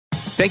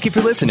Thank you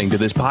for listening to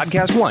this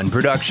Podcast One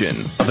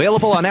production.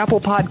 Available on Apple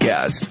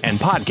Podcasts and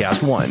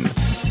Podcast One.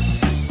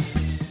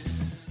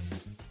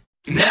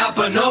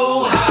 Napa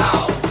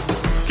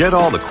know-how. Get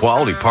all the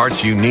quality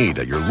parts you need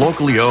at your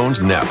locally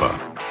owned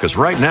Napa. Because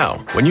right now,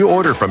 when you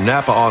order from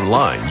Napa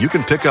online, you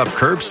can pick up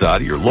curbside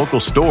at your local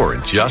store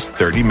in just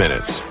 30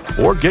 minutes.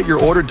 Or get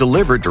your order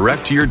delivered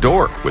direct to your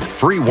door with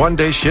free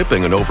one-day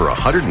shipping on over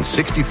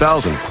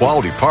 160,000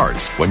 quality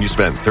parts when you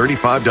spend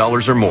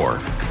 $35 or more.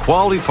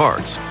 Quality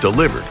parts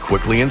delivered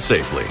quickly and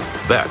safely.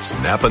 That's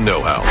Napa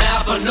know-how.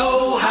 Napa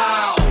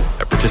know-how.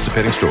 At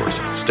participating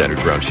stores, standard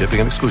ground shipping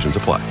and exclusions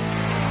apply.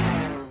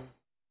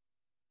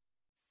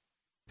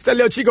 It's that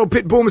little Chico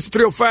Pitbull, Mr.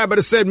 305, but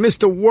it said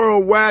Mr.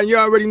 Worldwide. You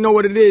already know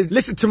what it is.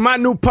 Listen to my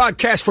new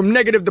podcast, From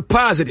Negative to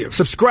Positive.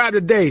 Subscribe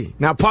today.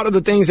 Now, part of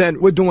the things that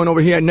we're doing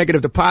over here at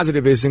Negative to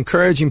Positive is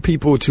encouraging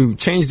people to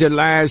change their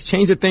lives,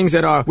 change the things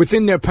that are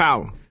within their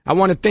power. I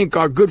want to thank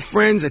our good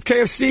friends at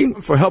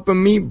KFC for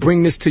helping me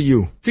bring this to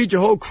you. Feed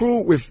your whole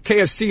crew with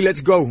KFC.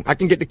 Let's go. I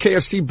can get the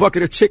KFC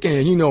bucket of chicken,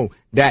 and you know,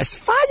 that's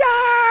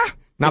fire.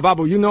 Now,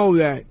 Babu, you know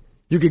that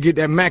you could get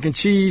that mac and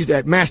cheese,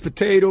 that mashed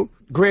potato,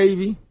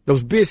 gravy,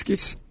 those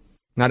biscuits.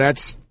 Now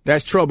that's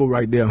trouble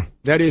right there.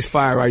 That is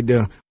fire right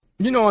there.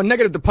 You know, on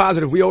Negative to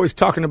Positive, we always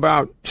talking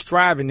about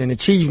striving and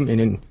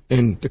achievement,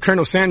 and the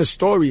Colonel Sanders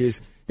story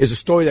is a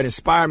story that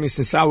inspired me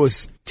since I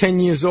was 10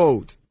 years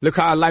old. Look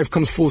how life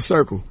comes full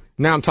circle.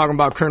 Now I'm talking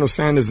about Colonel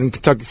Sanders and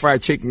Kentucky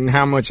Fried Chicken and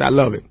how much I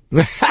love it.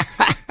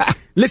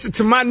 Listen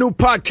to my new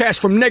podcast,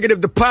 From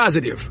Negative to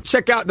Positive.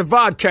 Check out the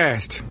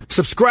vodcast.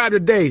 Subscribe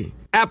today.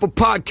 Apple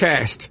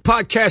Podcast,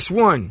 Podcast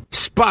One,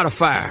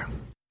 Spotify.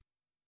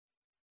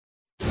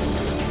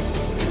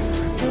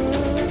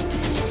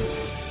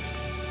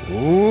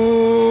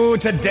 Ooh,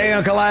 today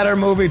on Collider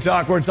Movie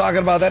Talk, we're talking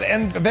about that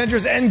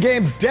Avengers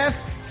Endgame death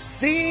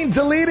scene,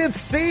 deleted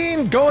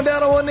scene, going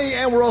down on one knee,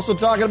 and we're also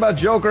talking about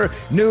Joker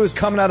news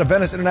coming out of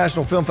Venice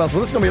International Film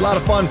Festival. This is going to be a lot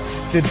of fun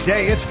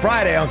today. It's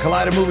Friday on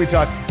Collider Movie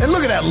Talk, and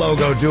look at that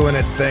logo doing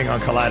its thing on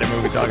Collider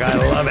Movie Talk. I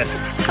love it.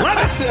 Love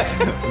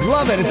it.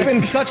 Love it. It's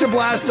been such a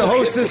blast to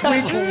host this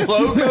week.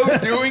 Logo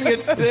doing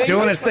its thing. It's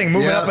doing its thing,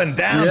 moving up and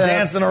down,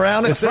 dancing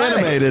around. It's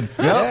animated. Yep.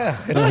 Yeah,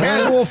 it's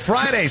casual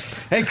Fridays.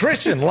 Hey,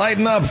 Christian,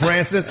 lighten up,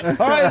 Francis. All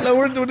right,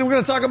 we're going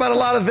to talk about a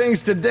lot of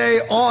things today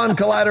on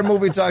Collider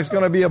Movie Talk. It's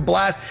going to be a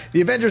blast.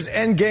 The Avengers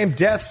Endgame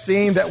death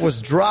scene that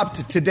was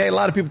dropped today. A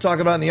lot of people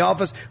talking about it in the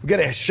office. We get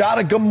a shot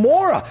of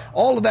Gamora.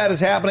 All of that is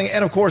happening.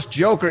 And, of course,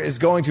 Joker is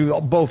going to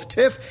both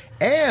TIFF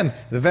and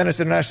the Venice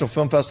International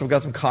Film Festival. We've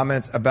got some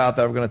comments about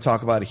that we're going to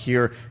talk about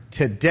here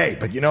today.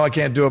 But you know I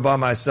can't do it by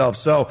myself.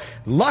 So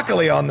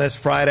luckily on this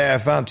Friday, I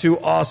found two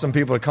awesome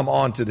people to come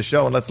on to the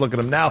show. And let's look at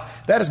them now.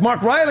 That is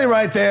Mark Riley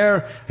right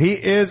there. He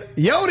is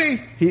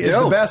Yodi. He is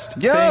the best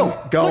thing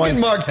going. Look at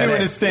Mark today.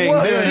 doing his thing.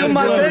 Well, doing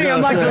my thing.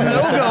 I'm like the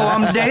logo.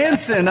 I'm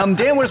dancing.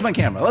 Where's my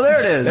camera? Well,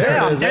 there it is.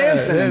 I'm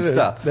dancing and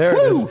stuff. There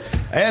it is.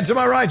 And to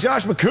my right,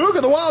 Josh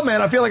McCougar, the Wild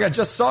Man. I feel like I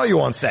just saw you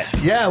on set.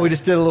 Yeah, we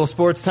just did a little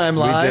Sports Time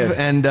Live,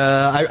 and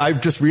I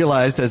just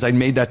realized as I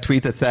made that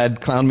tweet that Thad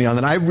clowned me on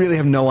that I really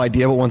have no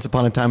idea what Once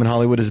Upon a Time in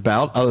Hollywood is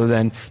about, other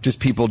than just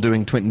people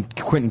doing Quentin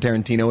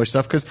Tarantino-ish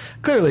stuff, because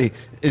clearly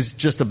it's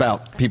just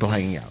about people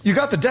hanging out. You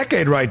got the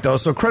decade right, though,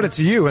 so credit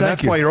to you, and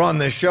that's why you're on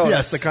this show. Yes.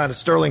 That's the kind of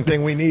sterling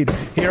thing we need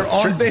here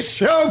on this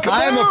show.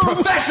 I am a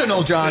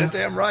professional, John.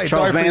 Damn right.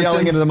 Charles Sorry for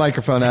yelling into the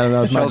microphone. I don't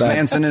know. Charles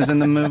Manson is in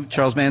the movie.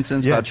 Charles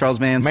Manson's about Charles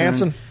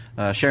Manson.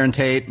 Sharon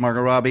Tate,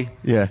 Margot Robbie.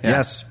 Yeah.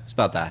 Yes. It's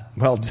about that.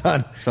 Well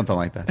done. Something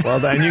like that. Well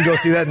done. And you can go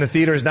see that in the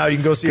theaters now. You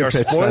can go see our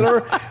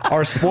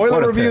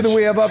spoiler review that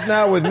we have up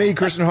now with me,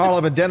 Christian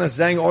Harlow, and Dennis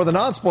Zhang, or the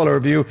non-spoiler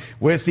review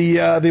with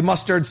the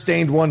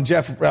mustard-stained one,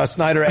 Jeff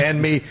Snyder, and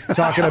me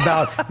talking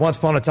about Once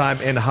Upon a Time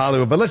in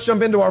Hollywood. But let's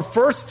jump into our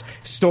first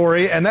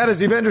story, and that is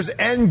the Avengers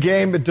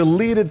Endgame, a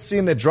deleted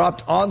scene that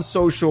dropped on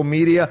social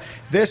media.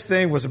 This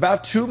thing was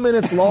about 2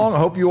 minutes long. I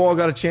hope you all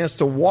got a chance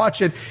to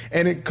watch it,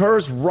 and it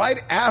occurs right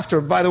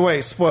after. By the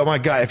way, spoil my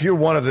guy. If you're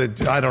one of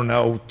the, I don't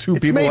know, two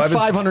It's people. made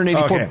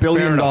 $584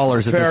 billion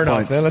at this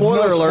point.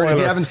 Spoiler alert, if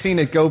you haven't seen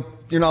it,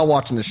 you're not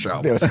watching the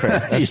show. That's fair.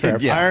 That's fair.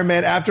 Yeah.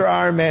 After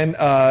Iron Man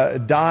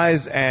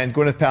dies and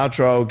Gwyneth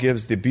Paltrow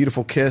gives the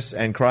beautiful kiss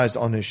and cries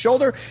on his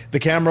shoulder, the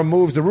camera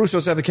moves. The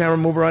Russos have the camera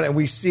move around, and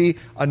we see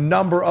a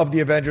number of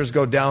the Avengers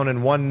go down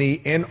in one knee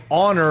in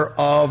honor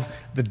of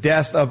the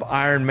death of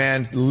Iron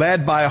Man,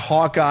 led by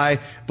Hawkeye,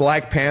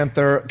 Black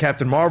Panther,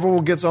 Captain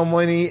Marvel gets on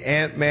one knee,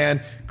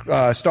 Ant-Man,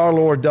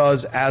 Star-Lord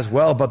does as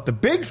well. But the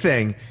big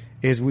thing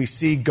is we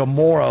see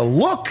Gamora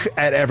look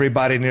at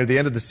everybody near the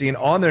end of the scene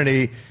on their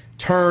knee,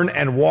 turn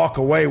and walk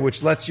away,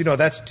 which lets you know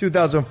that's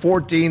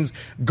 2014's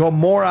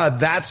Gamora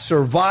that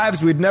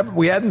survives.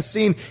 We hadn't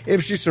seen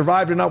if she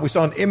survived or not. We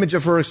saw an image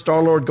of her,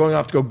 Star-Lord, going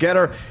off to go get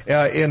her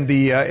in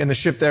the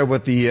ship there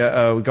with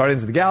the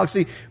Guardians of the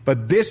Galaxy.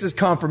 But this is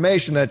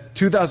confirmation that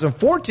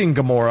 2014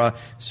 Gamora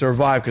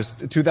survived, because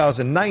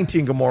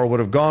 2019 Gamora would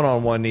have gone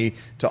on one knee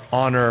to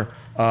honor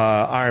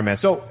Iron Man.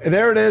 So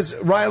there it is.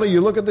 Riley,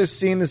 you look at this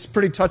scene, this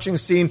pretty touching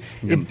scene.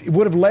 It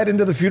would have led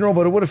into the funeral,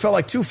 but it would have felt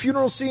like two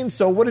funeral scenes.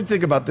 So what did you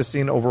think about this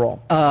scene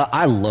overall?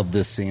 I love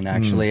this scene,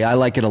 actually. I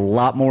like it a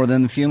lot more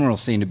than the funeral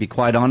scene, to be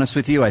quite honest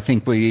with you. I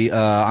think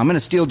I'm going to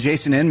steal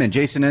Jason Inman.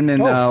 Jason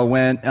Inman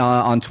went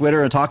on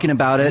Twitter talking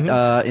about it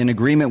in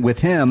agreement with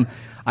him.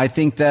 I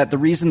think that the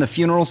reason the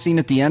funeral scene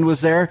at the end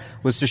was there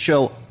was to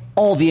show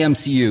all the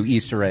MCU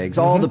Easter eggs,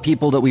 all the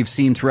people that we've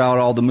seen throughout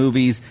all the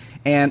movies,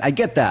 and I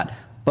get that.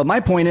 But my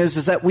point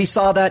is that we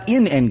saw that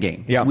in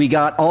Endgame. Yeah. We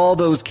got all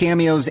those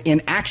cameos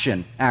in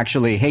action,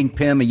 actually. Hank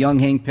Pym, a young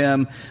Hank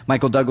Pym.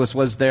 Michael Douglas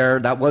was there.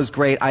 That was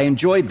great. I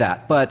enjoyed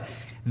that. But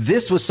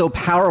this was so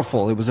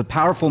powerful. It was a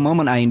powerful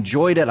moment. I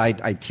enjoyed it. I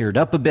teared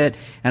up a bit.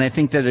 And I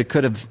think that it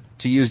could have,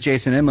 to use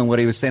Jason Inman, what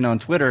he was saying on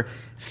Twitter,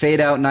 fade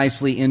out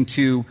nicely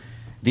into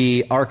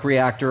the arc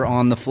reactor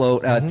on the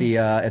float at the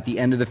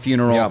end of the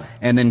funeral,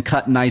 and then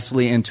cut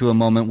nicely into a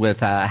moment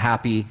with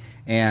Happy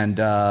and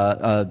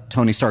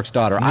Tony Stark's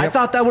daughter. I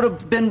thought that would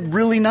have been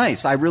really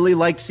nice. I really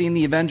liked seeing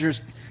the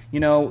Avengers,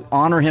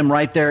 honor him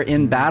right there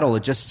in battle.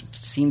 It just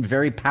seemed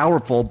very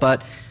powerful,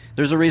 but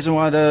there's a reason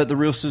why the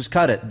Russos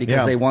cut it,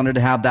 because they wanted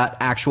to have that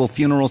actual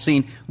funeral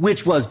scene,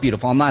 which was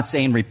beautiful. I'm not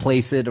saying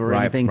replace it or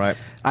anything. Right.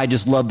 I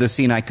just love the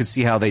scene. I could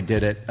see how they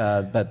did it,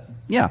 but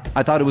yeah,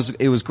 I thought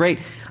it was great.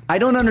 I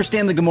don't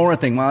understand the Gamora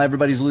thing while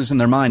everybody's losing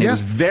their mind. It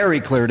was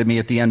very clear to me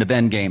at the end of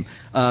Endgame,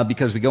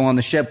 because we go on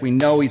the ship, we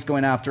know he's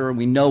going after her,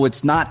 we know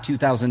it's not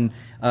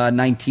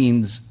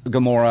 2019's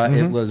Gamora,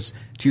 it was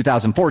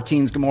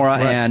 2014's Gamora,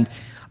 and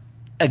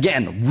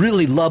again,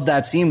 really love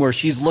that scene where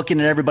she's looking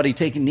at everybody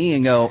taking a knee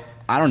and go,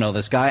 I don't know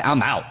this guy,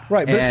 I'm out.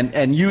 Right.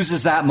 And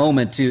uses that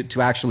moment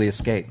to actually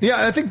escape.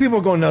 Yeah, I think people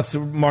are going nuts,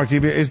 Mark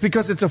TV, is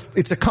because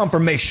it's a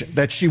confirmation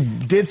that she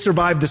did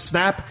survive the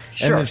snap.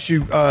 Sure. And that she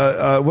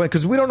went,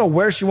 because we don't know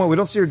where she went. We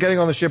don't see her getting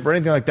on the ship or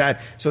anything like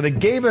that. So they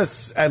gave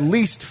us at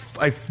least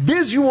a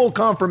visual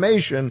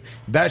confirmation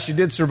that she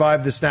did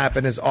survive the snap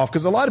and is off.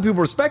 Because a lot of people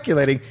were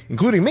speculating,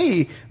 including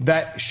me,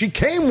 that she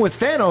came with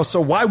Thanos,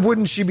 so why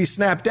wouldn't she be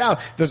snapped out?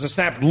 Does a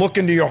snap look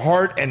into your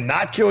heart and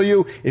not kill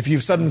you if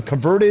you've suddenly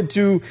converted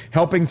to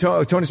helping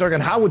Tony Stark?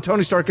 And how would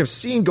Tony Stark have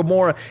seen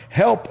Gamora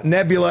help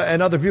Nebula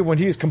and other people when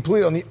he is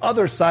completely on the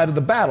other side of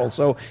the battle?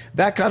 So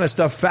that kind of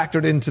stuff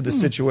factored into the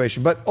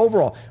situation. But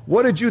overall,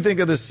 what did you think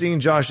of this scene,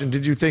 Josh, and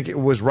did you think it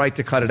was right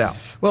to cut it out?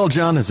 Well,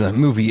 John is a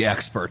movie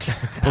expert.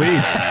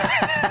 Please.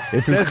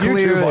 It says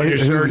YouTube on your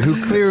shirt.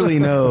 Who clearly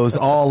knows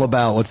all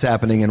about what's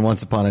happening in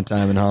Once Upon a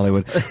Time in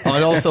Hollywood.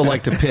 I'd also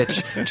like to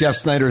pitch Jeff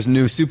Snyder's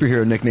new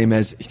superhero nickname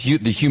as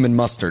the Human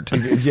Mustard.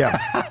 Yeah.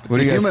 What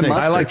do you guys think?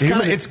 I like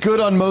it's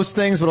good on most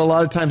things, but a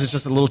lot of times it's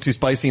just a little too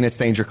spicy and it's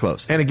danger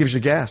close. And it gives you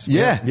gas.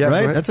 Yeah,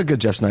 right? That's a good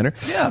Jeff Snyder.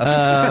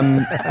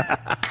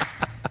 Yeah.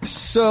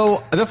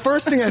 So the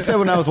first thing I said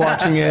when I was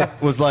watching it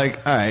was like,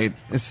 all right,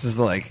 this is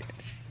like,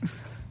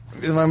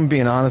 if I'm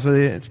being honest with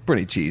you, it's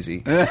pretty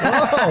cheesy.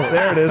 Oh,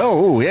 there it is.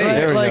 Oh, yeah, right?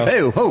 there we like,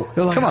 go.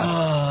 They're like, come on.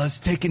 Oh, let's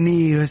take a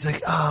knee. It's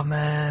like, oh,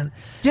 man.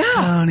 Yeah.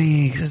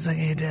 Tony. It's like,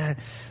 hey, Dad.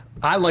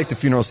 I like the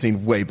funeral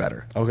scene way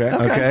better.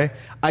 Okay.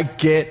 I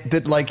get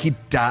that, like, he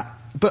died.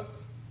 But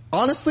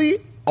honestly,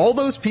 all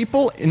those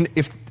people,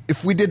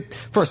 if we did,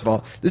 first of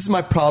all, this is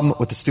my problem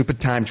with the stupid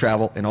time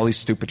travel and all these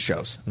stupid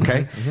shows,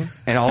 okay?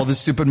 And all the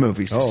stupid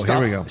movies. Here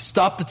we go.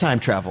 Stop the time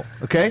travel,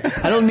 okay?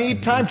 I don't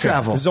need time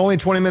travel. This is only a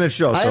 20-minute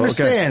show. I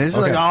understand. It's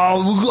like,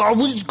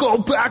 we'll just go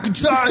back in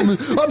time.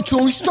 I'm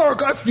Tony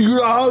Stark. I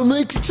figured out how to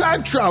make the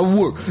time travel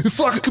work. It's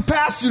like a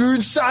capacitor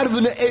inside of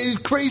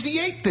a crazy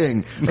 8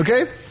 thing,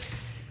 okay?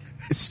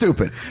 It's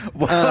stupid.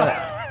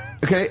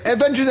 Okay,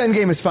 Avengers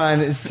Endgame is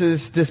fine. It's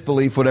just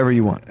disbelief, whatever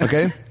you want,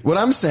 okay? What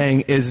I'm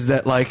saying is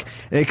that, like,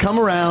 they come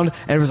around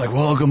and it was like,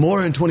 well,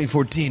 Gamora in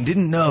 2014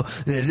 didn't know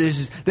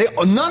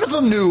that none of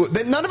them knew,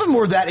 that none of them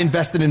were that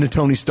invested into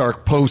Tony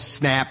Stark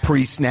post-snap,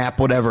 pre-snap,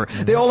 whatever.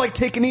 They all, like,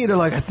 take a knee. They're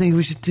like, I think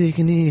we should take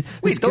a knee.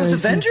 Wait, those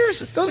Avengers?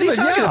 What are you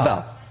talking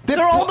about?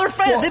 They're all their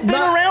fans. Well, they've been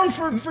around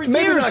for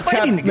years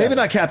fighting together. Maybe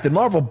not Captain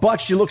Marvel, but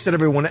she looks at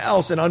everyone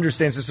else and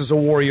understands this is a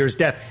warrior's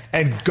death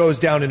and goes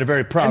down in a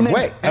very proud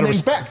way out of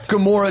respect.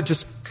 Gamora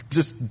just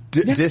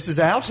disses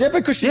out? Yeah,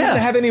 because she didn't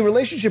have any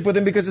relationship with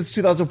him because it's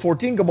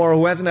 2014 Gamora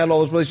who hasn't had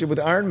all this relationship with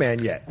Iron Man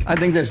yet. I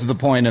think this is the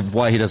point of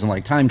why he doesn't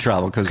like time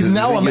travel. Because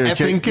now I'm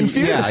effing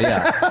confused.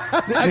 Yeah.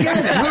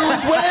 Again, who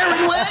is where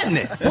and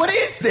when? What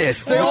is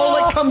this? They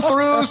all like come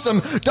through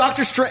some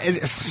Doctor Strange.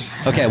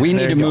 Okay, we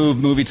need to move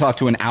movie talk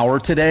to an hour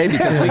today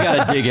because we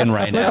got to dig in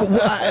right now.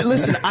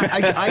 Listen,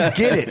 I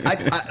get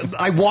it.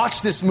 I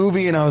watched this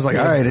movie and I was like,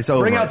 all right, it's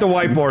over. Bring out the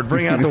whiteboard.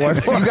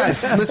 You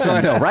guys, listen. I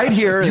know, right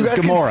here you is guys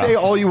Gamora. Can say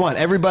all you want.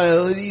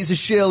 Everybody, he's a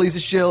shill.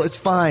 It's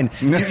fine.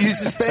 You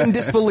suspend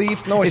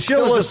disbelief. No, it's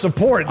shill is a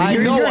support. I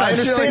know, I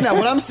understand that.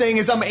 What I'm saying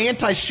is I'm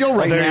anti-shill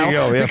right now. You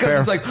go. Yeah, because fair.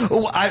 It's like,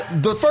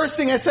 the first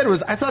thing I said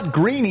was, I thought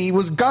Greenie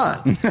was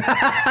gone.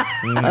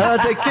 I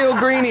thought they killed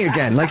Greenie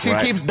again. Like, she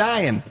keeps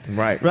dying.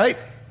 Right.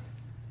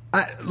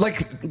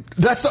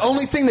 That's the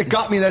only thing that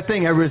got me that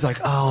thing. Everybody's like,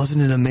 oh, isn't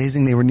it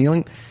amazing they were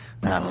kneeling?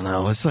 I don't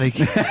know. It's like,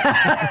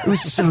 it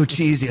was so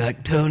cheesy.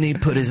 Like, Tony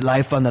put his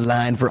life on the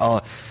line for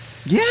all.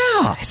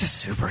 Yeah. He's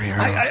a superhero.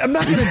 I'm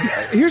not going to.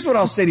 Here's what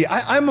I'll say to you.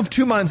 I'm of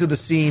two minds of the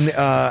scene,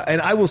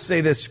 and I will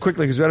say this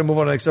quickly because we got to move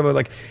on to the next episode.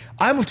 Like,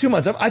 I'm of two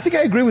minds. I think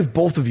I agree with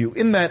both of you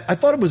in that I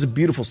thought it was a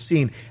beautiful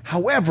scene.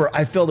 However,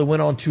 I felt it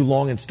went on too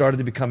long and started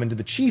to become into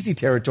the cheesy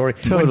territory.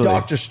 Totally. When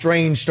Doctor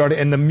Strange started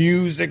and the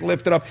music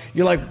lifted up,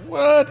 you're like,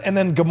 what? And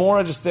then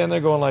Gamora just standing there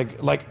going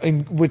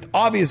with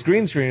obvious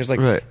green screen. It's like,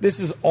 right.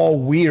 This is all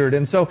weird.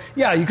 And so,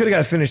 yeah, you could have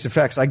got finished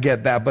effects. I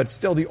get that. But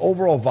still, the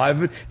overall vibe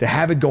of it, to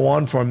have it go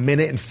on for a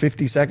minute and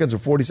 50 seconds or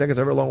 40 seconds,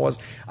 however long it was,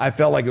 I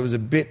felt like it was a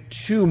bit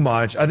too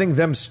much. I think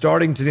them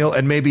starting to kneel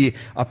and maybe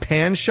a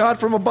pan shot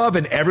from above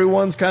and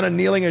everyone's kind of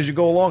kneeling as you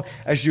go along,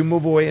 as you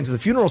move away into the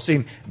funeral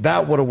scene,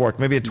 that would have worked.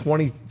 Maybe a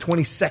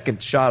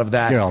 20-second shot of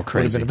that. You're all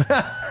crazy.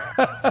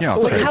 You're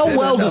all crazy. How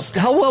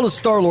well does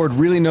Star-Lord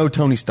really know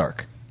Tony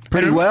Stark?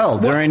 Pretty well.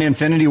 During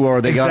Infinity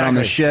War, they got on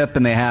the ship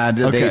and they had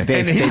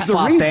they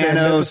fought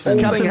Thanos. And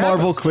Captain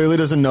Marvel clearly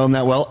doesn't know him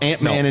that well.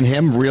 Ant-Man and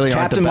him really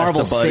aren't the best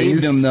Marvel of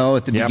buddies. saved him though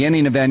at the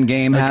beginning of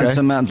Endgame. Had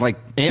some like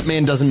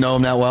Ant-Man doesn't know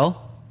him that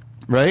well,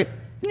 right?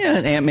 Yeah,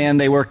 Ant-Man.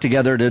 They worked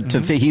together to.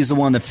 He's the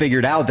one that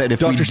figured out that if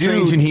Doctor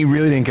Strange and he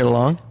really didn't get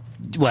along.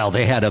 Well,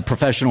 they had a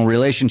professional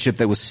relationship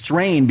that was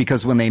strained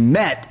because when they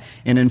met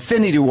in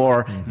Infinity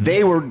War,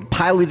 they were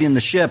piloting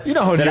the ship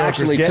how that New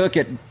actually Yorkers took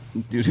it.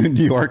 New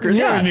Yorkers,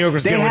 New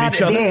Yorkers get with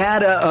each other. They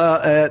had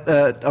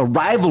a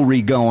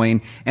rivalry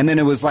going, and then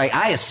it was like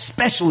I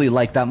especially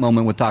liked that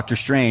moment with Doctor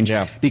Strange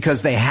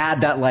because they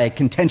had that like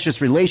contentious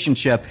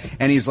relationship,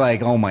 and he's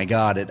like, "Oh my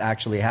God, it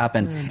actually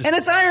happened!" And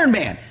it's Iron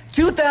Man.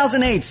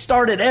 2008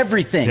 started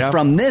everything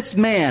from this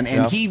man,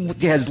 and he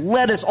has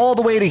led us all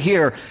the way to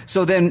here.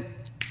 So then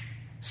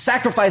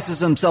sacrifices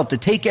himself to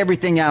take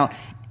everything out.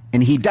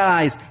 And he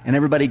dies, and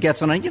everybody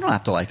gets on it. You don't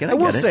have to like it. I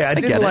will say I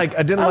liked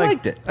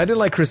it. I didn't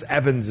like Chris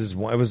Evans's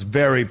one. It was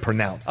very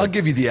pronounced. I'll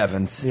give you the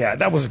Evans. Yeah,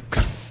 that was a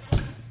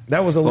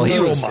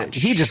little much.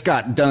 He just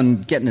got done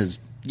getting his.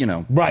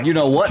 Right. You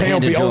know what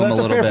handed to him that's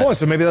a little fair bit. point.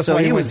 So maybe that's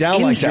why he was down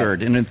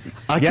injured. Like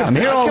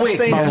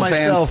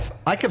that.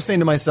 I kept saying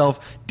to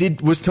myself,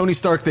 was Tony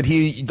Stark that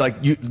he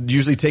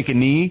usually take a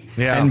knee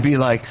and be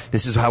like,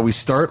 "This is how we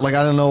start"? Like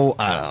I don't know.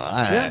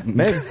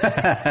 Maybe.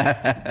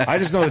 I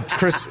just know that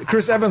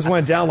Chris Evans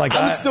went down like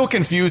that. I'm still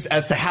confused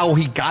as to how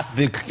he got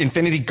the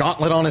Infinity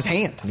Gauntlet on his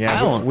hand.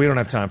 Yeah, we don't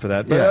have time for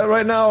that. But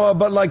right now,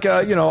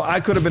 I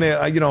could have been.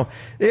 I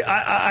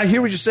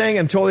hear what you're saying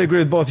and totally agree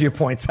with both of your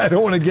points. I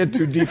don't want to get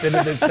too deep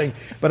into this thing,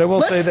 but I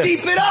will say this.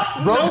 Let's deep it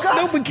up, bro.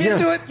 No, we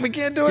can't do it. We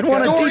can't do it.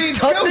 Dorian,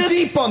 go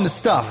deep on the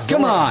stuff.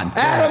 Come on.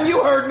 Adam,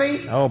 you heard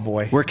me. Oh,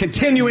 boy. We're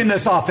continuing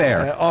this off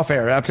air. Off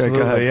air, absolutely.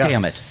 Okay, go ahead. Yeah.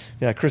 Damn it.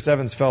 Yeah, Chris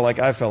Evans fell like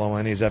I fell on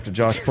my knees after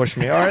Josh pushed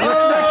me. All right, next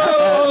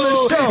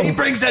on the show. He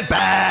brings it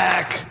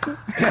back.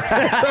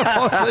 Next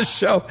up on the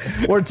show,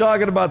 we're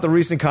talking about the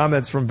recent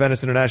comments from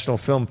Venice International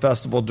Film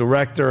Festival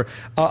director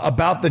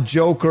about the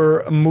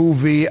Joker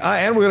movie.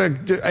 And we're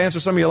going to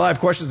answer some of your live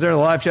questions there in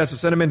the live chat. So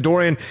send them in.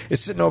 Dorian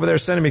is sitting over there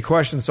sending me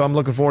questions, so I'm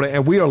looking forward to,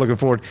 and we are looking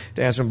forward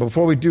to answering them. But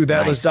before we do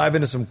that, let's dive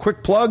into some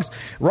quick plugs.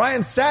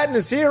 Ryan Satin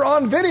is here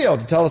on video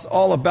to tell us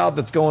all about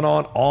what's going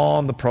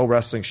on the Pro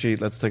Wrestling Sheet.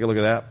 Let's take a look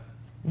at that.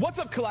 What's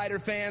up,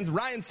 Collider fans?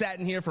 Ryan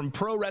Satin here from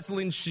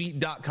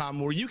ProWrestlingSheet.com,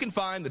 where you can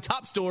find the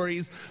top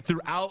stories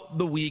throughout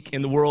the week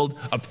in the world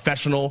of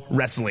professional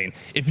wrestling.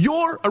 If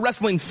you're a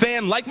wrestling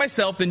fan like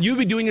myself, then you'd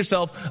be doing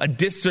yourself a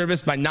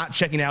disservice by not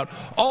checking out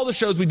all the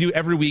shows we do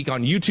every week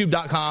on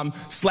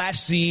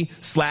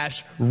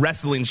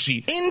YouTube.com/C/Wrestling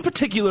Sheet. In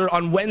particular,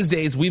 on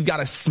Wednesdays, we've got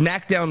a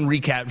SmackDown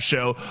recap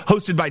show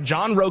hosted by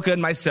John Roca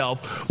and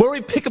myself, where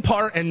we pick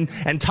apart and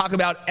talk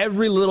about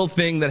every little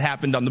thing that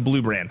happened on the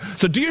Blue Brand.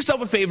 So do yourself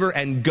a favor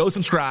and go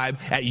subscribe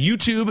at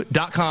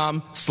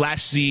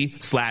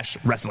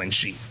youtube.com/C/Wrestling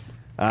Sheet.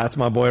 That's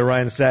my boy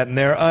Ryan Satin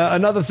there.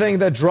 Another thing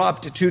that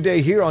dropped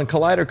today here on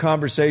Collider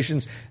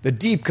Conversations, the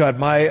Deep Cut,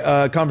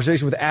 my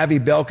conversation with Avi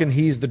Belkin.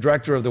 He's the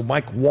director of the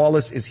Mike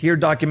Wallace Is Here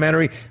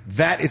documentary.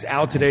 That is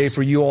out today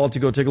for you all to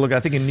go take a look at. I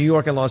think in New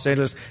York and Los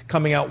Angeles,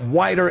 coming out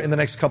wider in the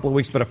next couple of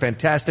weeks, but a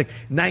fantastic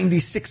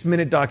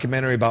 96-minute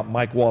documentary about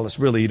Mike Wallace.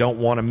 Really, you don't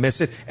want to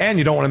miss it, and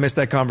you don't want to miss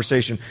that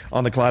conversation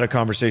on the Collider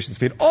Conversations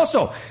feed.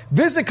 Also,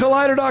 visit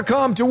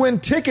Collider.com to win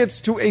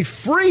tickets to a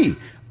free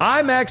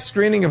IMAX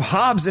screening of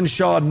Hobbs and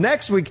Shaw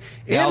next week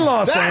in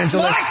Los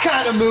Angeles. That's my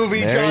kind of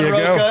movie, John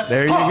Roca.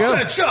 There you go.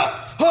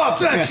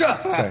 Hobbs and Shaw.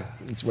 Sorry.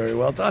 It's very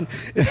well done.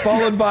 It's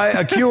followed by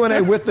a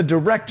Q&A with the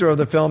director of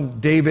the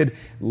film, David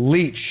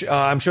Leitch.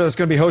 I'm sure that's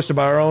going to be hosted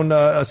by our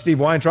own Steve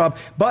Weintraub.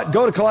 But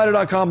go to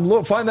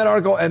Collider.com, find that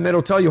article, and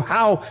it'll tell you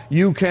how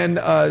you can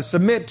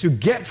submit to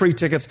get free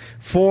tickets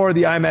for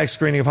the IMAX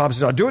screening of Hobbs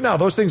and Shaw. Do it now.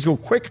 Those things go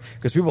quick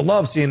because people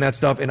love seeing that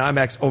stuff in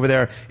IMAX over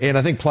there in,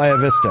 I think, Playa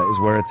Vista is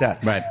where it's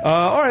at. Right.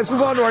 All right, let's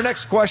move on to our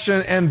next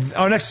question, and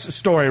our next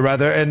story,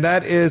 rather, and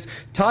that is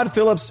Todd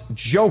Phillips'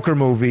 Joker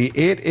movie.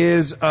 It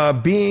is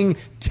being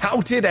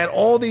touted at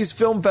all these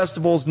film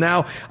festivals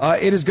now.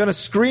 It is going to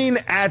screen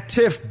at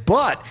TIFF,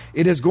 but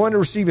it is going to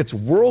receive its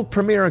world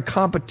premiere and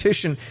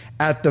competition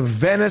at the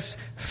Venice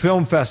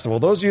Film Festival.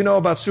 Those of you who know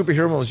about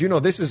superhero movies, you know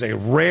this is a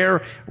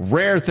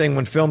rare thing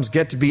when films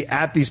get to be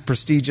at these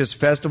prestigious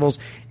festivals.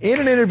 In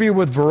an interview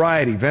with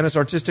Variety, Venice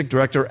artistic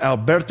director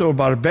Alberto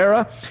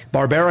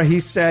Barbera, he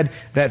said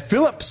that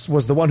Phillips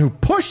was the one who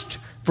pushed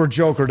for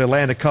Joker to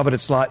land a coveted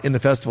slot in the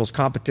festival's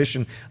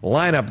competition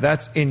lineup.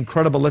 That's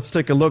incredible. Let's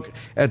take a look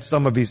at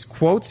some of his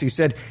quotes. He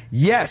said,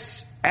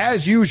 yes,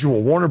 as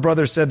usual, Warner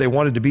Brothers said they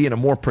wanted to be in a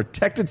more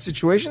protected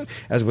situation,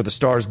 as with The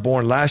Stars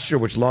Born last year,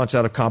 which launched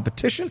out of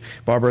competition,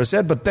 Barbara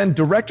said. But then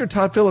director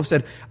Todd Phillips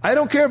said, I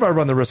don't care if I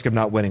run the risk of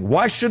not winning.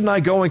 Why shouldn't I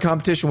go in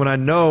competition when I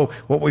know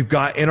what we've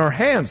got in our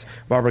hands?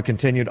 Barbara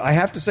continued, I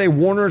have to say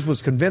Warner's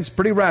was convinced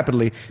pretty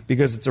rapidly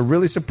because it's a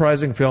really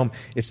surprising film.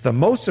 It's the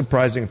most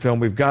surprising film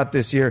we've got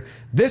this year.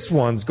 This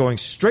one's going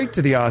straight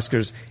to the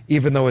Oscars,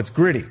 even though it's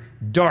gritty,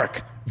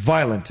 dark,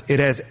 violent. It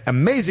has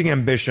amazing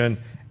ambition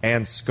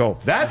and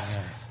scope. That's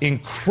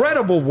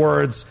incredible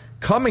words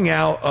coming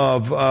out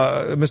of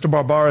Mr.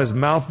 Barbara's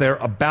mouth there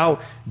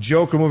about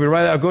Joker movie.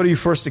 Right, I'll go to you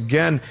first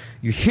again.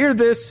 You hear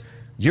this,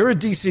 you're a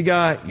DC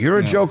guy, you're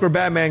a Joker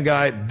Batman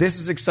guy. This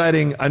is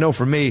exciting, I know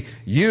for me.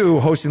 You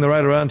hosting the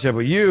Writer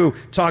Roundtable, you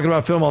talking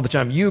about film all the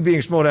time, you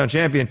being Schmoedown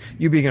champion,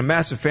 you being a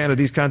massive fan of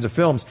these kinds of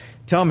films.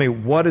 Tell me,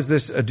 what does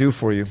this do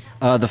for you?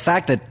 The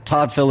fact that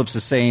Todd Phillips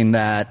is saying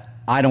that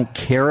I don't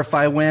care if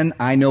I win,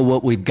 I know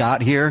what we've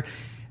got here,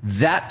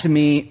 that to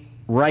me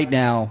right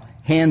now,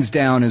 hands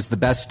down, is the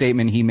best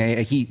statement he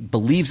made. He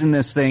believes in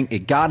this thing.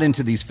 It got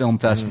into these film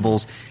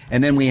festivals.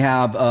 And then we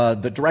have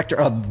the director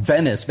of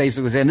Venice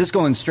basically saying, this is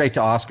going straight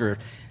to Oscar.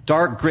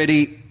 Dark,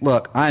 gritty.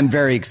 Look, I'm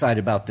very excited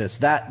about this.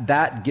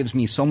 That gives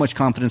me so much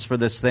confidence for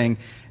this thing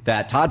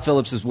that Todd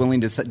Phillips is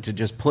willing to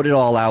just put it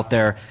all out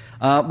there.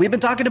 We've been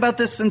talking about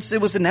this since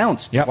it was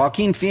announced. Yep.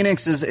 Joaquin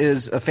Phoenix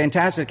is a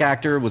fantastic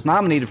actor, was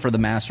nominated for The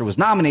Master, was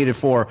nominated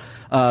for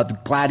The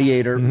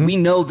Gladiator. We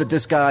know that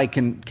this guy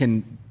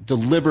can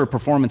deliver a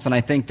performance, and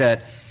I think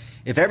that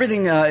if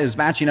everything is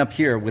matching up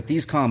here with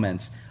these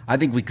comments, I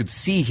think we could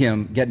see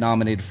him get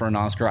nominated for an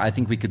Oscar. I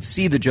think we could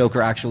see the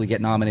Joker actually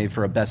get nominated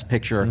for a Best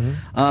Picture,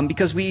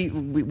 because we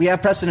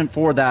have precedent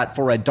for that,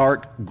 for a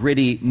dark,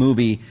 gritty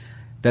movie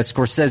that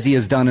Scorsese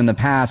has done in the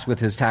past with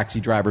his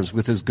Taxi Drivers,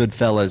 with his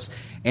Goodfellas.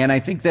 And I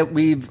think that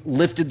we've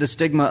lifted the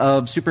stigma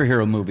of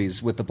superhero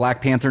movies with the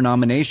Black Panther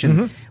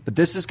nomination. But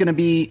this is going to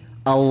be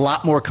a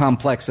lot more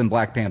complex than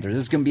Black Panther. This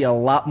is going to be a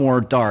lot more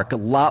dark, a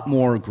lot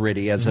more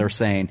gritty, as they're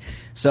saying.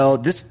 So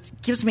this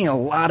gives me a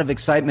lot of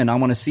excitement. I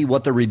want to see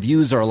what the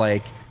reviews are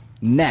like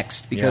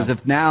next, because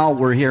if now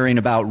we're hearing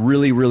about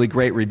really, really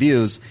great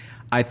reviews,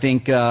 I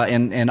think,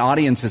 and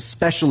audiences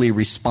especially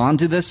respond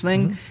to this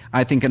thing,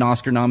 I think an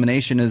Oscar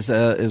nomination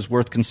is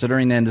worth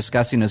considering and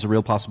discussing as a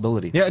real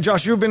possibility. Yeah,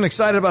 Josh, you've been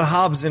excited about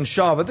Hobbs and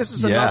Shaw, but this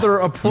is another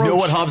approach. You know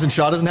what Hobbs and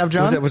Shaw doesn't have,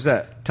 John? What's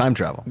that? Time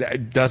travel.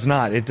 It does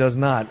not. It does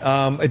not.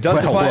 It does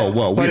defy.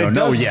 Whoa. We don't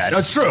know yet.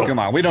 That's true. Come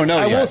on, we don't know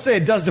yet. I will say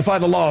it does defy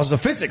the laws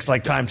of physics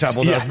like time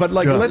travel does. But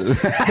like,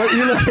 but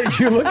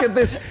you look at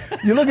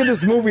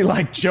this movie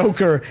like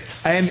Joker,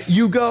 and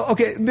you go,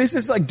 okay, this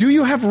is like, do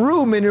you have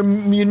room in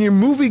your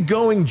movie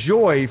going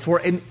joy for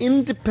an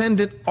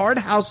independent art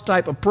house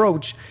type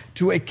approach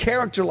to a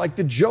character like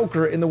the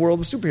Joker in the world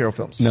of superhero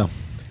films? No.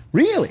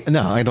 Really?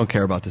 No, I don't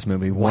care about this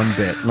movie one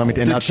bit. Let me.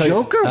 The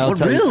Joker?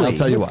 Really? I'll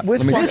tell you what.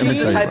 This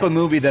is the type of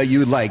movie that you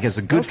would like as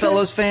a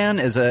Goodfellas fan.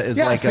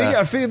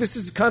 I figure this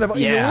is kind of in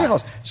your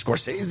wheelhouse.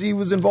 Scorsese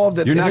was involved.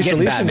 You're not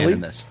getting Batman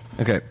in this.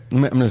 Okay,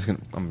 I'm just gonna.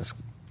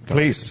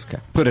 Please,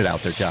 okay. Put it out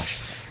there,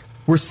 Josh.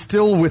 We're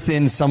still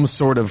within some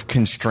sort of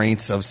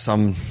constraints of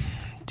some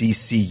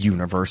DC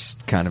universe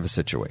kind of a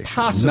situation.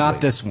 Possibly.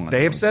 Not this one.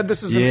 They have said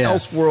this is an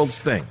Elseworlds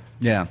thing.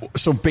 Yeah.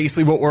 So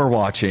basically what we're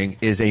watching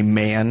is a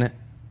man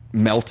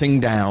melting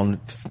down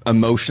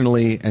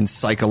emotionally and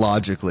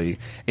psychologically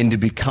into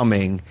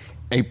becoming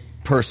a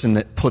person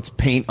that puts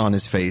paint on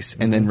his face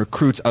and then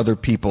recruits other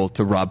people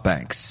to rob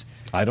banks.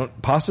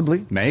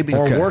 Possibly. Maybe.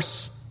 Or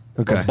worse.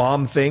 Or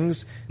bomb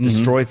things,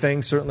 destroy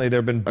things. Certainly there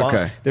have been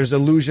there's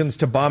allusions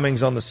to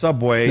bombings on the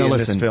subway in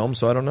this film,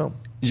 so I don't know.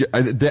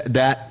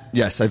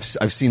 Yes,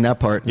 I've seen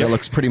that part. That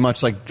looks pretty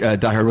much like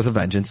Die Hard with a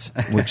Vengeance,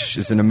 which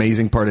is an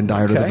amazing part in Die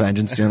Hard with a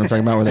Vengeance. You know what I'm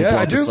talking about, where they blow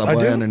up the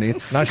subway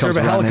underneath. Not sure if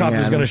a helicopter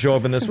is going to show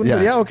up in this one,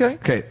 but okay.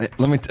 Okay,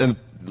 let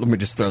me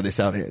just throw this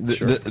out here.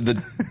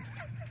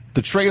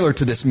 The trailer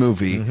to this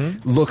movie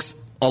looks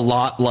a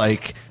lot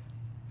like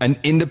an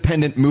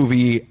independent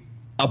movie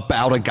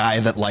about a guy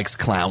that likes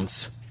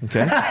clowns.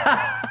 Okay.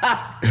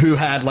 Who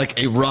had like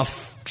a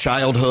rough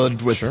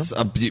childhood with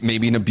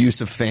maybe an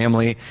abusive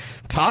family.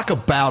 Talk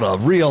about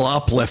a real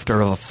uplifter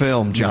of a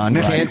film, John.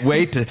 Right.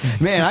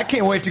 I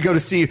can't wait to go to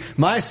see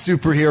my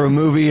superhero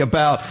movie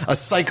about a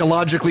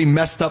psychologically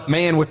messed up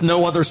man with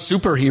no other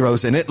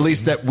superheroes in it, at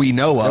least that we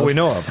know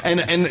of.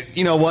 And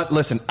you know what?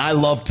 Listen, I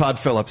love Todd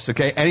Phillips,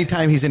 okay?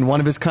 Anytime he's in one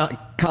of his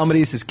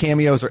comedies. His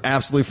cameos are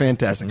absolutely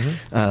fantastic.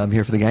 I'm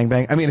here for the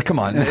gangbang. I mean, come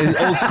on.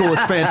 Old school,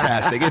 it's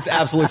fantastic. It's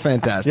absolutely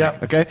fantastic. Yeah.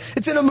 Okay?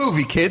 It's in a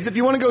movie, kids. If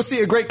you want to go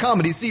see a great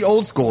comedy, see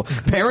Old School.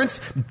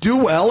 Parents,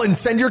 do well and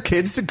send your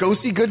kids to go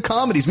see good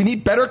comedies. We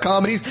need better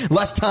comedies,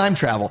 less time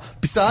travel.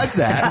 Besides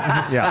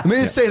that, Yeah. I'm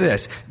going to say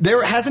this.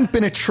 There hasn't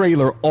been a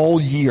trailer all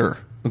year,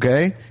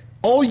 okay?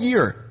 All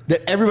year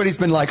that everybody's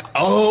been like,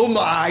 oh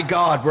my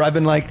God, where I've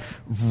been like,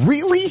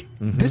 really?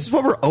 This is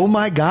what we're oh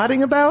my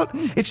Godding about?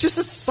 It's just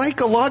a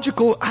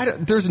psychological,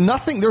 there's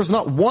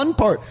not one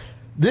part.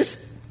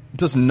 This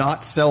does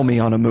not sell me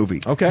on a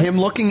movie. Okay. Him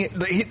looking at,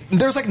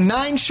 there's like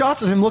 9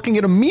 shots of him looking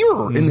at a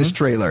mirror in this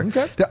trailer.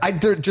 Okay.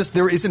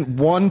 There isn't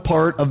one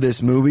part of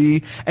this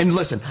movie. And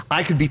listen,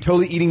 I could be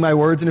totally eating my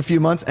words in a few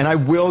months and I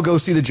will go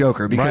see the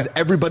Joker because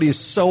everybody is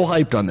so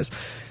hyped on this.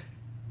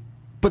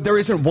 But there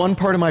isn't one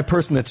part of my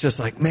person that's just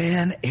like,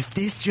 man, if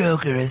this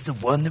Joker is the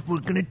one that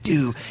we're going to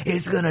do,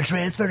 it's going to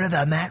transfer to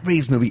the Matt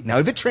Reeves movie. Now,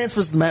 if it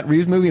transfers to the Matt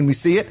Reeves movie and we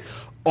see it,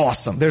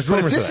 awesome. There's but if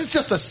rumors this of is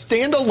just a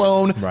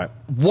standalone,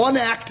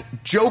 one-act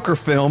Joker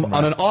film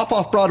on an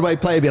off Broadway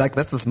play, be like,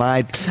 this is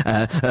my,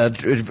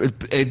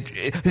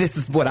 this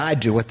is what I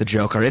do with the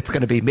Joker. It's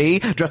going to be me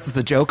dressed as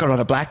the Joker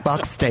on a black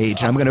box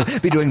stage. I'm going to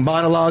be doing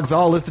monologues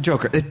all as the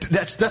Joker.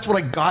 That's what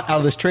I got out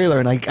of this trailer,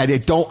 and I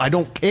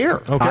don't care.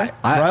 Okay,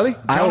 Riley.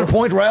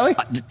 Counterpoint, Riley.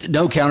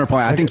 No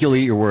counterpoint. I think you'll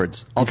eat your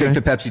words. I'll take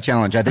the Pepsi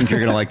challenge. I think you're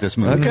going to like this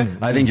movie.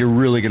 I think you're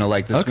really going to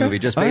like this movie,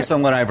 just based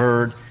on what I've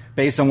heard.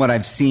 Based on what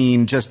I've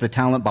seen, just the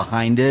talent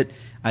behind it,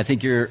 I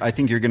think you're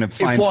going to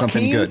find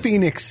something good. If Joaquin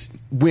Phoenix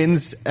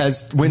wins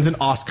an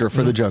Oscar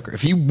for the Joker,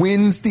 if he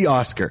wins the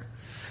Oscar,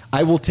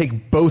 I will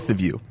take both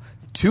of you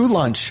to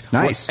lunch,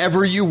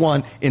 wherever you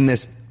want in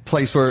this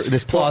place where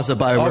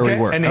where we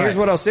work. And here's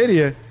what I'll say to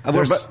you.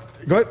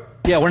 Go ahead.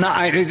 Yeah, we're not.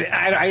 I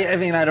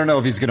mean, I don't know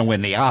if he's going to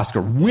win the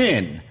Oscar.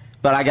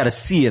 But I got to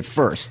see it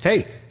first.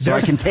 Hey, so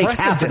I can take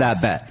half of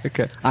that bet.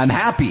 Okay. I'm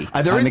happy.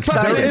 There I'm is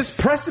excited. There is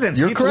precedence.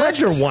 You're Heath correct.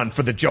 Ledger won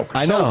for the Joker.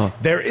 I know. So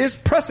there is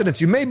precedence.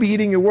 You may be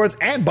eating your words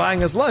and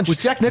buying us lunch. Was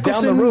Jack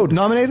Nicholson down the road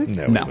nominated?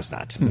 No, he was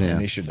not. Yeah.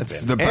 He shouldn't That's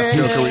have been. the best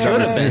Joker we've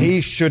ever seen.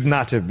 He should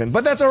not have been.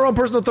 But that's our own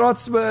personal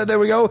thoughts. There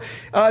we go.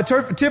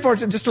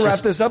 Just to wrap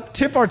this up,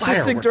 TIFF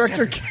Artistic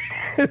Director...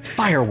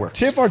 Fireworks.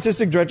 TIFF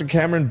Artistic Director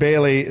Cameron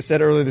Bailey said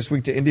earlier this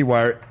week to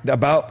IndieWire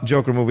about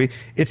Joker movie,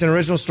 it's an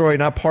original story,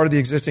 not part of the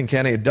existing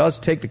canon. It does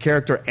take the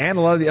character and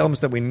a lot of the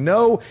elements that we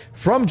know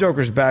from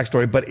Joker's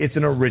backstory, but it's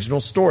an original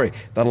story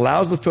that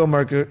allows the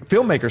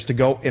filmmakers to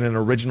go in an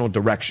original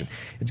direction.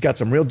 It's got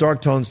some real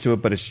dark tones to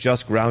it, but it's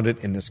just grounded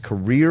in this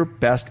career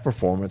best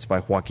performance by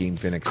Joaquin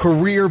Phoenix.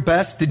 Career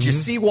best? Did you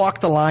see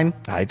Walk the Line?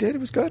 I did. It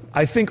was good.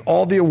 I think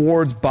all the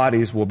awards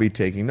bodies will be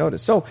taking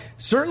notice. So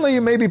certainly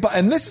you may be,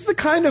 and this is the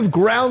kind of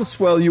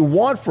groundswell you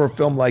want for a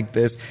film like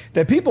this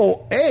that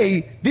people,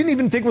 A, didn't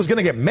even think was going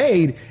to get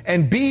made,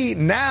 and B,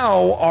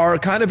 now are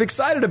kind of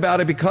excited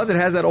about it because it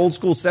has that old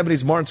school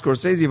 70s Martin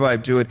Scorsese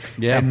vibe to it,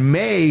 and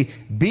may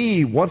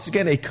be, once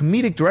again, a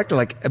comedic director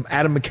like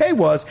Adam McKay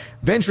was,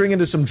 venturing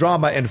into some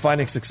drama and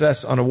finding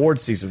success on award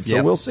season.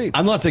 So we'll see.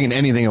 I'm not taking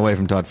anything away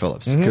from Todd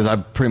Phillips because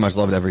I've pretty much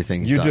loved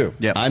everything he's done. You do.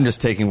 Yep. I'm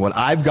just taking what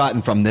I've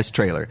gotten from this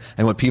trailer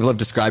and what people have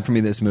described for me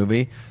this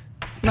movie.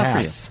 Not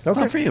for you.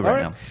 Okay. Not for you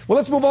right now. Well,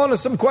 let's move on to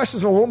some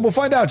questions. We'll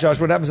find out, Josh,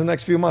 what happens in the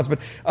next few months. But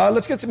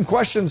let's get some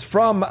questions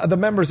from the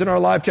members in our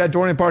live chat.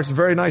 Dorian Parks is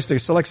very nice to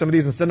select some of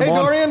these and send them on.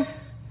 Hey, Dorian.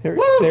 There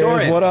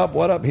Dorian. is. What up?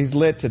 What up? He's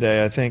lit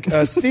today, I think.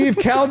 Steve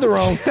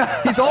Calderon.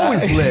 He's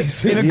always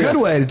lit in a good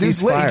way. The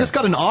dude's lit. Fired. He just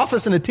got an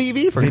office and a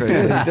TV for He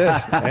Christ's did.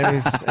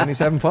 sake. And he's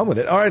having fun with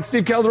it. All right,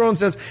 Steve Calderon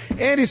says,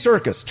 Andy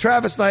Serkis,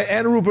 Travis Knight,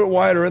 and Rupert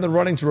Wyatt are in the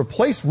running to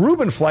replace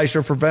Ruben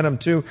Fleischer for Venom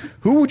 2.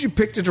 Who would you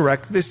pick to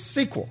direct this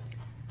sequel?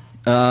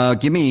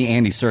 Give me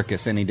Andy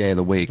Serkis any day of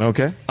the week.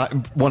 Okay.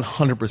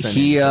 100%.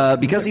 He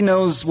because he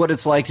knows what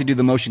it's like to do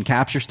the motion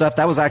capture stuff.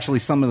 That was actually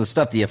some of the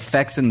stuff, the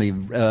effects in the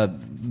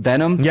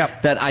Venom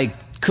that I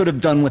could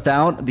have done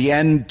without. The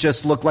end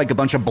just looked like a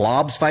bunch of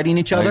blobs fighting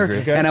each other.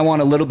 Okay. And I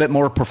want a little bit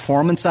more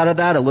performance out of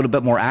that, a little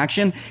bit more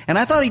action. And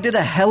I thought he did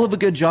a hell of a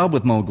good job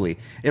with Mowgli.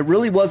 It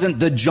really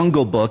wasn't the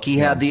Jungle Book. He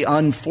had the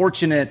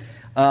unfortunate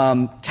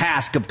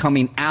task of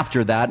coming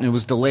after that, and it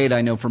was delayed,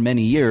 I know, for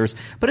many years,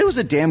 but it was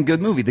a damn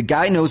good movie. The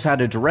guy knows how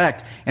to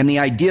direct, and the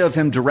idea of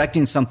him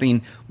directing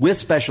something with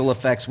special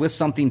effects, with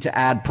something to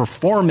add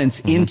performance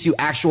into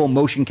actual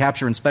motion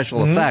capture and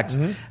special effects,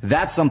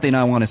 that's something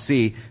I want to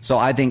see. So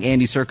I think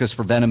Andy Serkis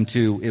for Venom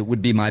 2, it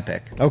would be my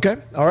pick. Okay.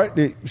 All right.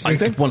 I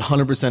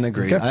 100%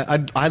 agree. Okay.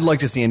 I'd like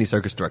to see Andy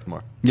Serkis direct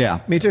more.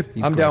 Yeah. Me too.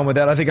 I'm down with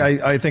that. I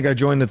think I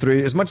joined the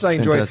three. As much as I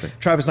enjoy Fantastic.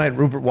 Travis Knight and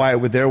Rupert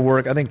Wyatt with their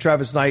work, I think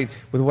Travis Knight,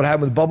 with what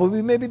happened with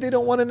Bumblebee, maybe they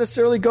don't want to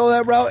necessarily go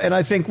that route. And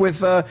I think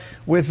with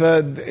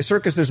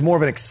Serkis, there's more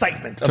of an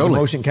excitement of the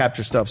motion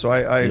capture stuff. So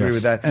I agree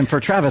with that. And for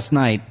Travis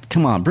Knight,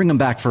 come on, bring him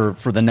back for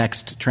the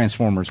next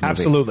Transformers movie.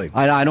 Absolutely.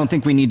 I don't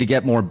think we need to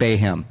get more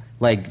Bayhem.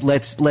 Like,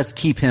 let's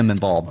keep him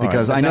involved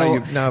because right, I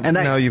know.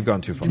 Now you've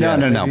gone too far.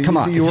 No. Come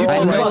on.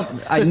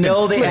 I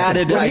know they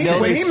added.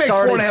 When he makes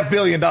 $4.5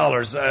 billion on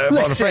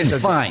a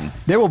franchise, fine.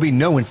 There will be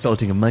no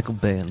insulting of Michael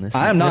Bay in this.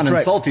 I am not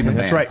insulting the man.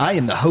 That's right. I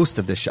am the host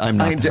of this show. I'm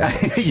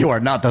not. You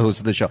are not the host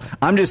of the show.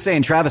 I'm just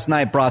saying Travis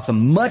Knight brought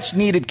some much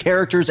needed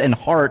characters and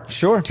heart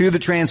to the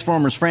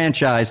Transformers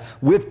franchise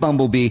with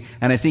Bumblebee,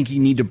 and I think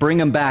you need to bring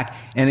him back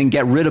and then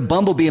get rid of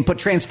Bumblebee and put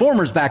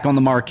Transformers back on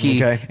the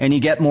marquee, and you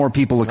get more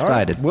people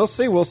excited. Right.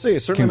 We'll see.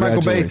 Certainly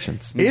Michael Bay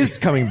is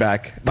coming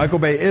back. Michael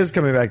Bay is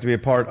coming back to be a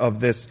part of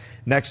this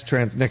next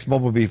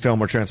Bumblebee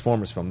film or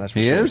Transformers film. That's for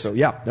sure. Is? So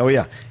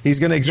yeah. He's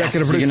going to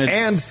executive produce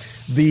and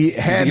the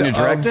head. Is he going to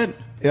direct it?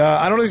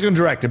 I don't know if he's going to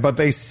direct it, but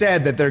they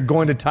said that they're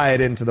going to tie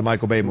it into the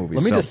Michael Bay movies.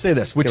 Let me just say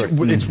this,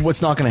 it's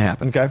what's not going to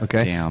happen.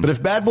 Okay. Damn. But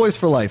if Bad Boys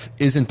for Life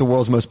isn't the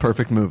world's most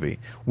perfect movie,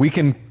 we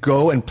can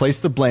go and place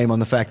the blame on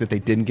the fact that they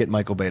didn't get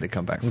Michael Bay to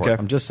come back for it.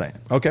 I'm just saying.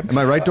 Okay. Am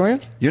I right,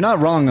 Dorian? You're not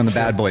wrong on the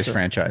Bad Boys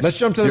franchise. Let's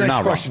jump to the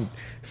next question.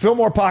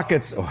 Fillmore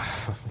Pockets.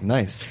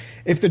 Nice.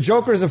 If the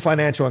Joker is a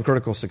financial and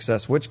critical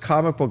success, which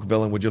comic book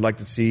villain would you like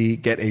to see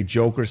get a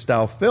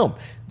Joker-style film?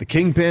 The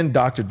Kingpin,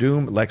 Dr.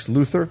 Doom, Lex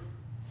Luthor?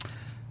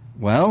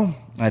 Well,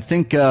 I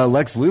think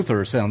Lex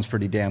Luthor sounds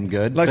pretty damn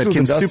good. Lex Luthor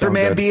can does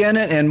Superman sound good. be in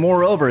it? And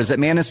moreover, is it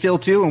Man of Steel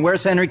 2? And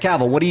where's Henry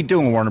Cavill? What are you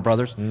doing, Warner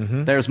Brothers?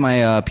 There's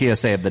my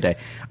PSA of the day.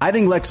 I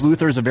think Lex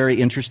Luthor is a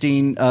very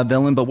interesting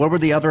villain, but what were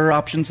the other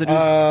options that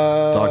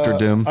Dr.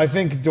 Doom. I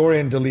think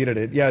Dorian deleted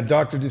it. Yeah,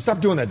 Dr. Doom.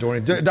 Stop doing that,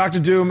 Dorian. Dr.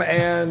 Doom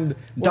and...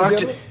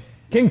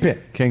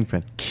 Kingpin.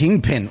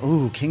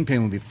 Ooh,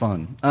 Kingpin would be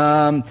fun.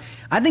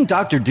 I think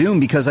Dr. Doom,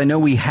 because I know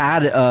we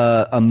had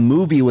a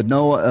movie with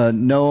Noah,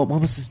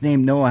 what was his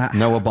name? Noah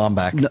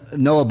Baumbach.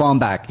 Noah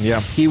Baumbach. Yeah.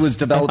 He was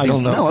developing. I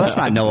don't know. No, that's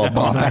not Noah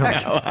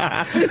Baumbach.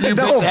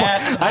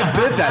 I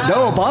bit that.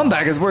 Noah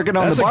Baumbach is working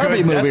on the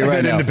Barbie movie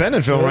right now. That's a good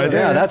independent film right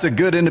there. Yeah, that's a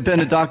good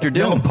independent Dr.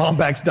 Doom. Noah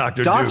Baumbach's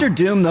Dr. Doom. Dr.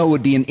 Doom, though,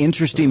 would be an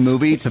interesting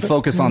movie to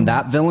focus on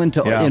that villain,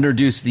 to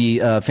introduce the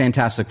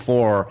Fantastic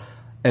Four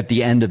at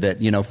the end of it,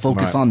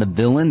 focus on the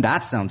villain.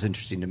 That sounds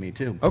interesting to me,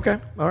 too. Okay.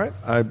 All right.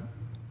 I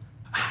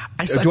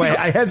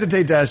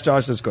hesitate to ask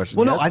Josh this question.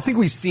 Well, no, I think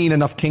we've seen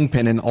enough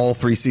Kingpin in all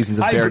 3 seasons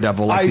of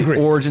Daredevil. I agree.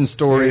 The origin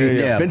story.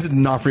 Yeah. Vincent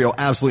D'Onofrio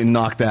absolutely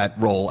knocked that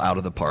role out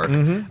of the park.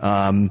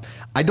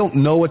 I don't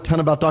know a ton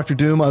about Dr.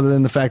 Doom other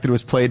than the fact that it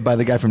was played by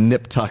the guy from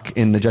Nip Tuck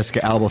in the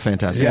Jessica Alba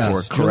Fantastic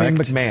Four. Julian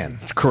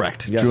McMahon.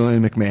 Correct. Yes.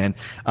 Julian McMahon.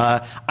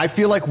 I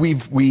feel like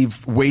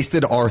we've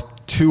wasted our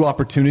 2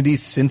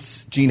 opportunities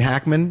since Gene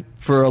Hackman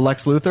for a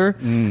Lex Luthor,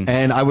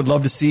 and I would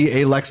love to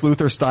see a Lex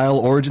Luthor style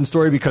origin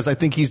story because I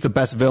think he's the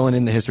best villain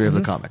in the history of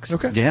the comics.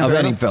 Okay. Yeah, of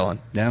any enough. villain.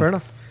 Yeah. Fair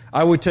enough.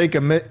 I would take a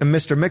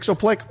Mr.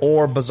 Mxyzptlk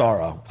or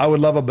Bizarro. I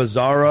would love a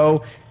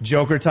Bizarro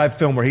Joker type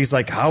film where he's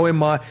like, how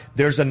am I?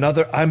 There's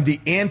another. I'm the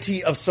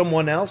anti of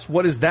someone else.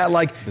 What is that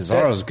like?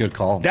 Bizarro's a good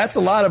call. That's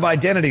a lot of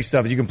identity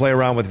stuff that you can play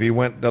around with if you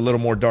went a little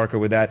more darker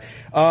with that.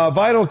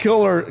 Vital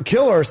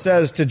Killer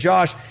says to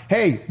Josh,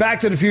 hey, Back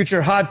to the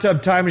Future, Hot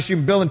Tub Time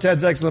Machine, Bill and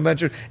Ted's Excellent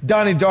Adventure,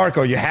 Donnie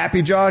Darko. You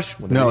happy, Josh?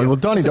 No,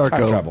 Donnie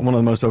Darko, one of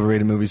the most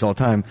overrated movies all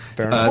time.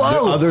 Fair enough.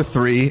 The other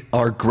 3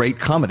 are great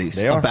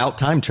comedies about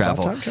time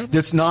travel.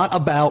 It's not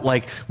about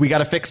like we got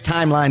to fix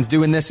timelines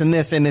doing this and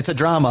it's a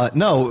drama.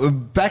 No,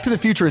 Back to the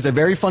Future is a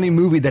very funny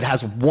movie that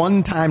has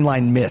one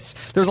timeline miss.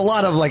 There's a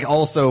lot of like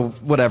also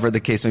whatever the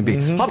case may be.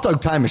 Hot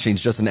Tub Time Machine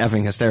is just an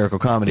effing hysterical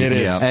comedy. It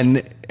is.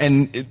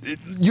 And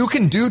you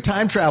can do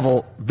time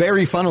travel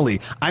very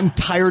funnily. I'm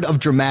tired of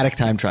dramatic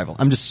time travel.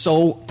 I'm just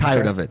so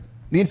tired of it.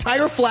 The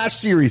entire Flash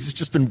series has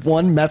just been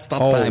one messed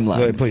up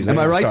timeline. Please, am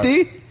I right,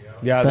 D?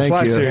 Yeah, the Thank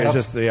Flash you. series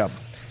just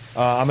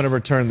I'm going to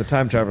return the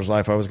Time Traveler's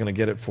Life. I was going to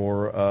get it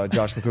for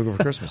Josh McCougar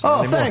for Christmas.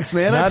 Oh, thanks,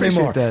 man. I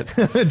appreciate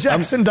that.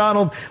 Jackson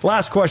Donald,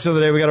 last question of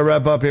the day. We got to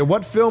wrap up here.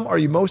 What film are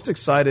you most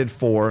excited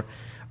for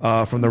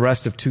from the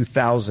rest of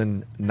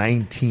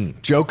 2019?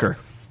 Joker.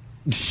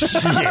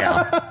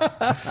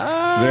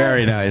 Yeah.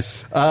 Very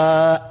nice.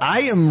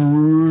 I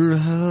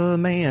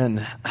am,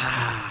 man.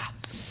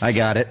 I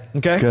got it.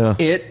 Okay. Go.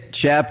 It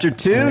Chapter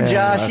 2, Joshy.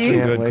 That's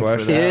a good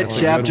question. It That's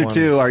a Chapter good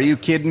 2. Are you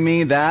kidding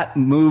me? That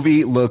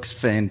movie looks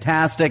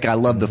fantastic. I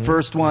love the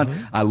first one.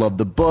 I love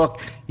the book.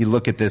 You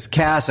look at this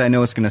cast. I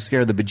know it's going to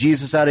scare the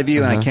bejesus out of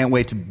you, and I can't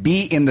wait to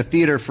be in the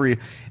theater for you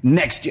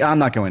next year. I'm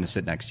not going to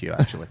sit next to you,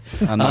 actually.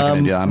 I'm not going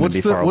to do that. I'm going to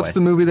be far away. What's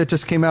the movie that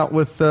just came out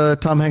with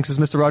Tom Hanks as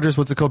Mr. Rogers?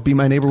 What's it called? Be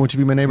My Neighbor? Won't You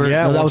Be My Neighbor?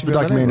 Yeah, no, that was the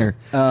documentary.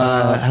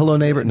 Hello,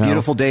 Neighbor. No.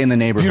 Beautiful Day in the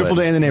Neighborhood. Beautiful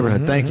Day in the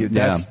Neighborhood. Thank you.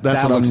 That's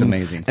that looks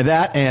amazing.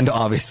 That and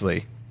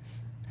obviously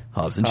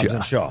Hobbs and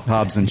Shaw.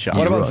 Hobbs and Shaw.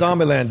 What about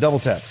Zombieland? Double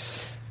tap.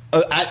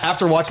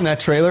 After watching that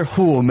trailer,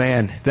 oh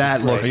man,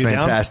 that looks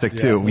fantastic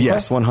too. Yeah.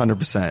 Yes,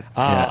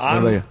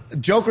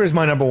 100%. Joker is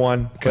my number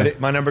 1,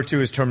 but my number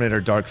 2 is Terminator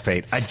Dark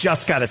Fate. I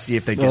just got to see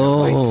if they get it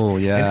right. Oh,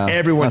 yeah. And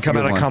everyone That's a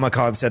coming good out of one.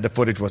 Comic-Con said the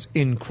footage was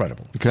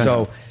incredible. Okay.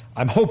 So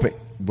I'm hoping.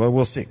 Well,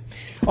 we'll see.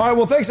 All right,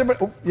 well, thanks,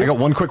 everybody. Oh, yeah. I got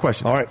one quick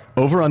question. All right.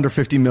 Over under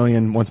 50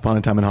 million Once Upon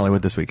a Time in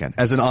Hollywood this weekend.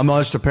 As an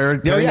homage to Perry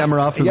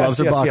Nemiroff, who loves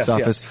her box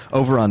office.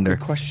 Over under.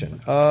 Good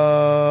question.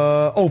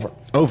 Over.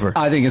 Over.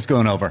 I think it's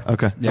going over.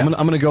 Okay. Yeah. I'm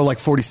going to go like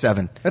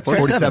 47. That's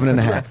 47 and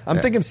a half. I'm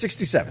thinking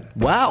 67.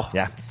 Wow.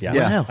 Yeah.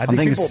 Wow. I'm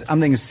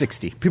thinking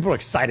 60. People are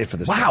excited for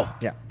this. Wow.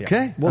 Yeah.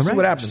 Okay. We'll see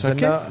what happens.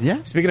 Okay.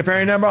 And, speaking of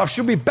Perry Nemiroff,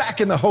 she'll be back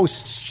in the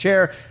host's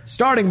chair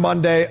starting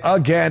Monday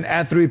again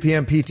at 3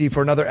 p.m. PT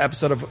for another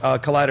episode of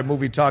Collider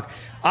Movie Talk.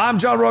 I'm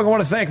John Rogan. I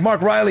want to thank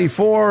Mark Riley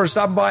for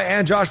stopping by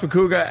and Josh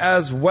McCouga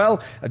as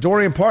well.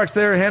 Dorian Parks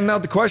there handing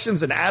out the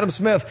questions and Adam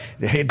Smith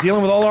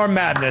dealing with all our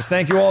madness.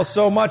 Thank you all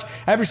so much.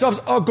 Have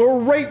yourselves a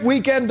great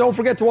weekend. Don't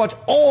forget to watch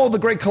all the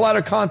great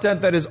Collider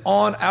content that is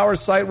on our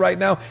site right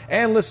now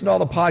and listen to all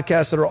the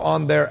podcasts that are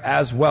on there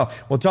as well.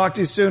 We'll talk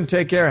to you soon.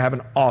 Take care. Have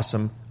an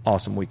awesome,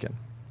 awesome weekend.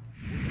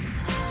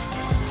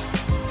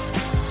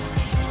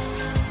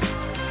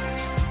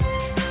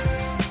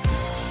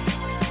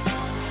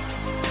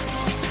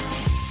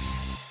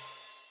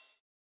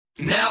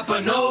 Napa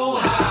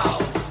know-how.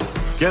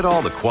 Get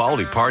all the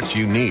quality parts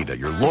you need at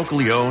your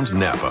locally owned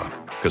Napa.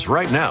 Because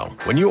right now,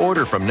 when you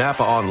order from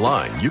Napa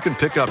online, you can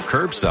pick up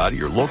curbside at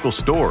your local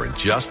store in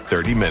just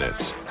 30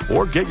 minutes.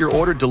 Or get your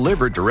order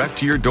delivered direct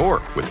to your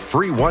door with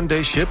free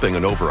one-day shipping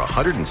on over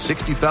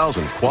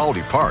 160,000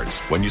 quality parts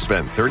when you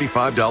spend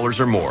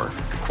 $35 or more.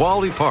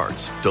 Quality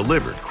parts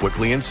delivered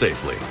quickly and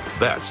safely.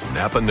 That's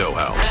Napa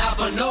know-how.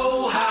 Napa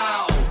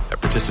know-how.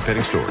 At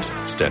participating stores,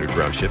 standard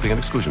ground shipping and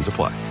exclusions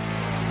apply.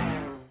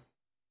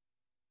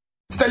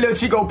 It's that little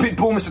Chico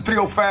Pitbull, Mr.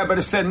 305,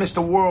 better said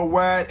Mr.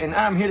 Worldwide, and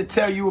I'm here to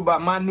tell you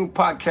about my new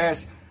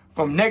podcast,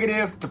 From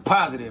Negative to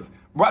Positive,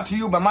 brought to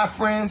you by my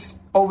friends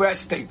over at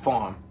State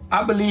Farm.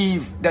 I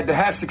believe that to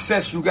have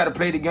success, you got to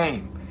play the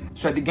game,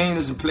 so that the game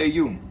doesn't play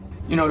you.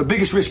 You know, the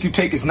biggest risk you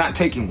take is not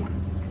taking one.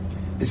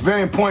 It's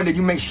very important that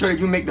you make sure that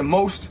you make the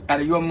most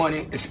out of your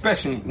money,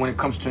 especially when it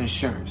comes to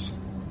insurance.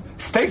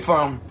 State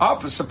Farm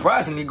offers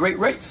surprisingly great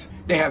rates.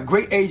 They have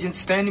great agents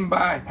standing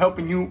by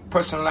helping you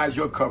personalize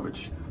your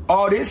coverage.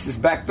 All this is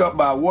backed up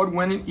by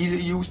award-winning,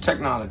 easy-to-use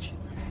technology.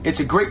 It's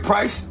a great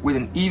price with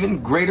an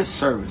even greater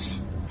service.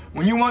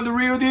 When you want the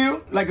real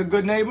deal, like a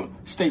good neighbor,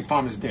 State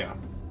Farm is there.